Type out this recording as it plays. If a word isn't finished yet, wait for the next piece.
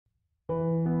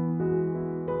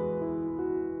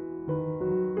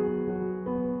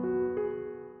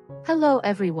Hello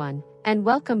everyone, and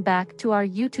welcome back to our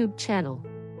YouTube channel.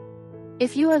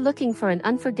 If you are looking for an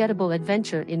unforgettable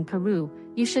adventure in Peru,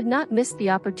 you should not miss the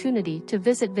opportunity to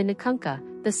visit Vinicunca,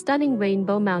 the stunning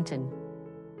Rainbow Mountain.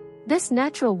 This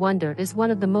natural wonder is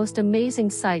one of the most amazing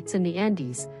sights in the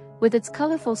Andes, with its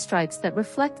colorful stripes that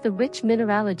reflect the rich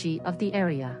mineralogy of the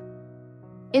area.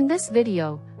 In this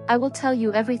video, I will tell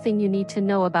you everything you need to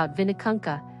know about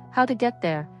Vinicunca, how to get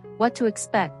there, what to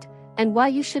expect, and why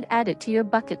you should add it to your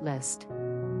bucket list.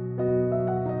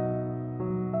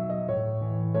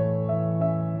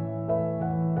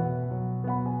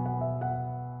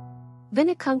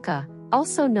 Vinicunca,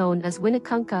 also known as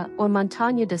Vinicunca or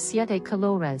Montaña de Siete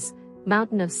Colores,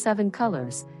 Mountain of Seven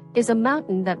Colors, is a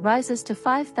mountain that rises to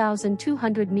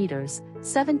 5,200 meters,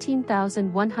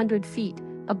 17,100 feet,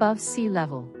 above sea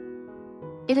level.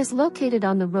 It is located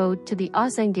on the road to the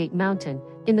Ozangate Mountain,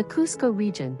 in the Cusco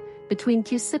region, between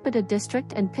Solipedia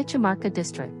district and Pichamarca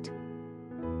district.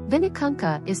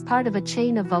 Vinicunca is part of a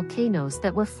chain of volcanoes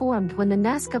that were formed when the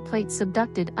Nazca Plate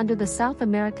subducted under the South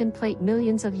American Plate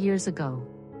millions of years ago.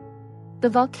 The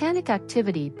volcanic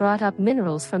activity brought up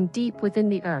minerals from deep within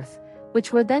the earth,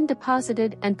 which were then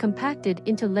deposited and compacted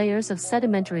into layers of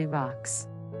sedimentary rocks.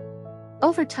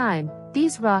 Over time,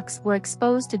 these rocks were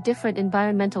exposed to different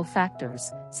environmental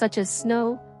factors, such as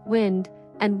snow, wind,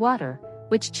 and water,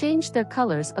 which changed their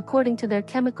colors according to their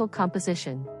chemical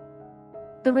composition.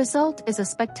 The result is a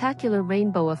spectacular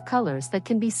rainbow of colors that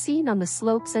can be seen on the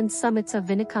slopes and summits of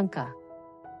Vinicunca.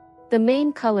 The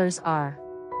main colors are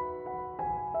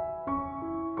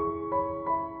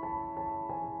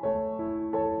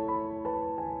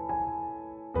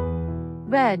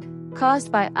red, caused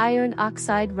by iron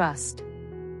oxide rust.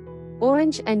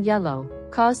 Orange and yellow,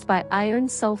 caused by iron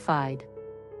sulfide.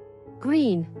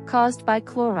 Green, caused by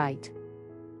chlorite.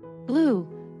 Blue,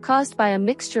 caused by a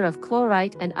mixture of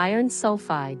chlorite and iron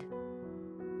sulfide.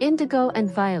 Indigo and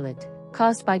violet,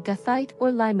 caused by goethite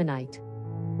or limonite.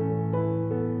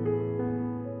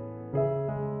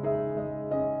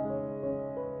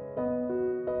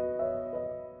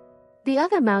 The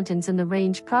other mountains in the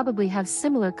range probably have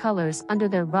similar colors under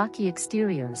their rocky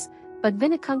exteriors, but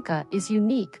Vinicunca is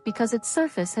unique because its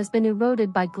surface has been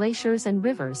eroded by glaciers and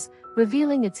rivers,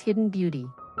 revealing its hidden beauty.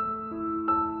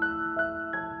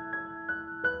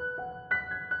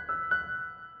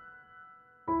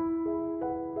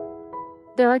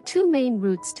 There are two main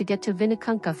routes to get to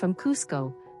Vinicunca from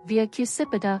Cusco, via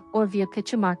Solipedia or via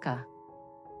Pichamarca.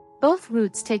 Both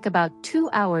routes take about 2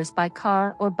 hours by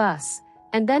car or bus,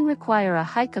 and then require a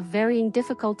hike of varying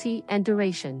difficulty and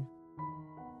duration.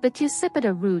 The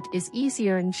Solipedia route is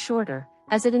easier and shorter,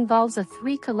 as it involves a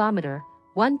 3-kilometer,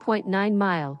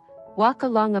 1.9-mile, walk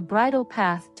along a bridle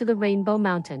path to the Rainbow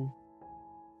Mountain.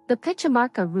 The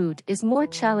Pichamarca route is more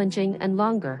challenging and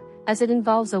longer, as it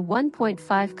involves a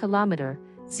 1.5-kilometer,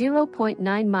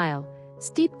 0.9-mile,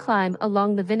 steep climb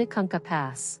along the Vinicunca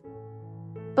Pass.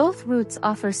 Both routes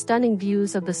offer stunning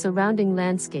views of the surrounding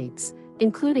landscapes,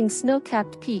 including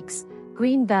snow-capped peaks,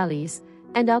 green valleys,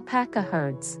 and alpaca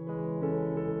herds.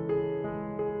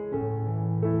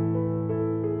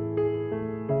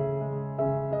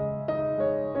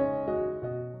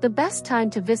 The best time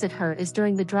to visit her is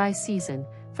during the dry season,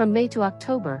 from May to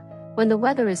October, when the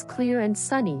weather is clear and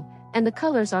sunny, and the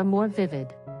colors are more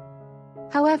vivid.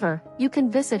 However, you can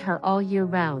visit her all year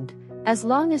round, as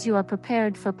long as you are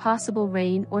prepared for possible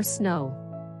rain or snow.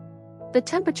 The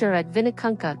temperature at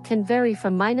Vinicunca can vary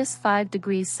from -5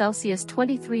 degrees Celsius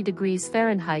 23 degrees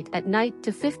Fahrenheit at night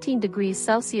to 15 degrees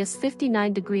Celsius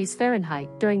 59 degrees Fahrenheit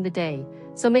during the day,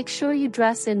 so make sure you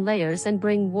dress in layers and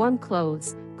bring warm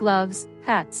clothes, gloves,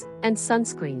 hats, and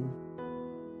sunscreen.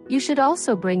 You should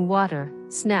also bring water,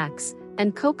 snacks,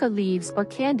 and coca leaves or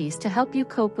candies to help you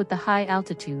cope with the high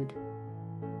altitude.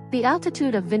 The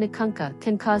altitude of Vinicunca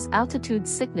can cause altitude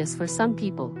sickness for some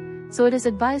people, so it is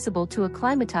advisable to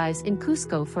acclimatize in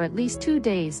Cusco for at least 2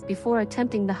 days before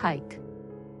attempting the hike.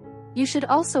 You should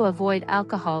also avoid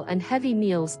alcohol and heavy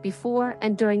meals before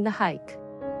and during the hike.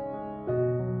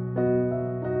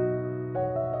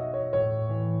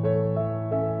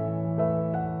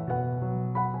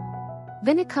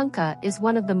 Vinicunca is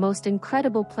one of the most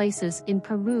incredible places in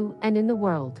Peru and in the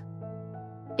world.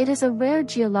 It is a rare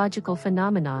geological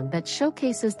phenomenon that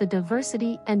showcases the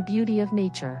diversity and beauty of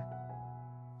nature.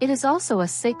 It is also a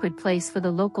sacred place for the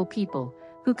local people,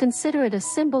 who consider it a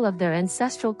symbol of their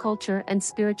ancestral culture and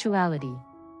spirituality.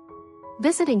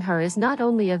 Visiting her is not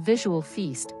only a visual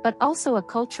feast but also a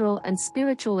cultural and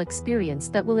spiritual experience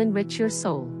that will enrich your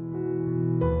soul.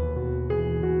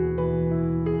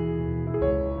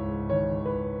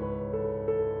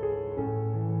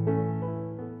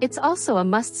 It's also a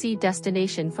must-see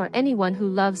destination for anyone who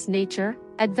loves nature,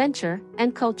 adventure,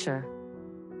 and culture.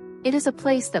 It is a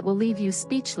place that will leave you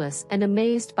speechless and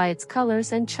amazed by its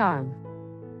colors and charm.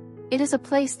 It is a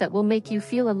place that will make you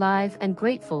feel alive and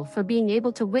grateful for being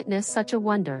able to witness such a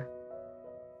wonder.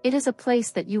 It is a place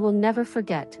that you will never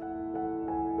forget.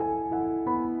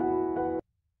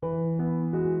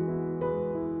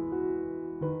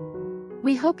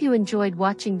 We hope you enjoyed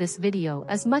watching this video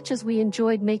as much as we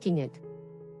enjoyed making it.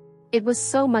 It was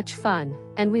so much fun,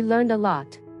 and we learned a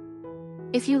lot.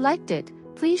 If you liked it,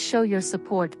 please show your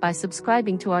support by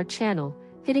subscribing to our channel,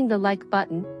 hitting the like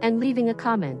button, and leaving a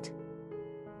comment.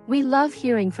 We love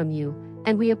hearing from you,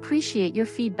 and we appreciate your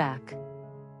feedback.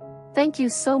 Thank you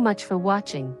so much for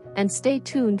watching, and stay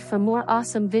tuned for more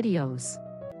awesome videos.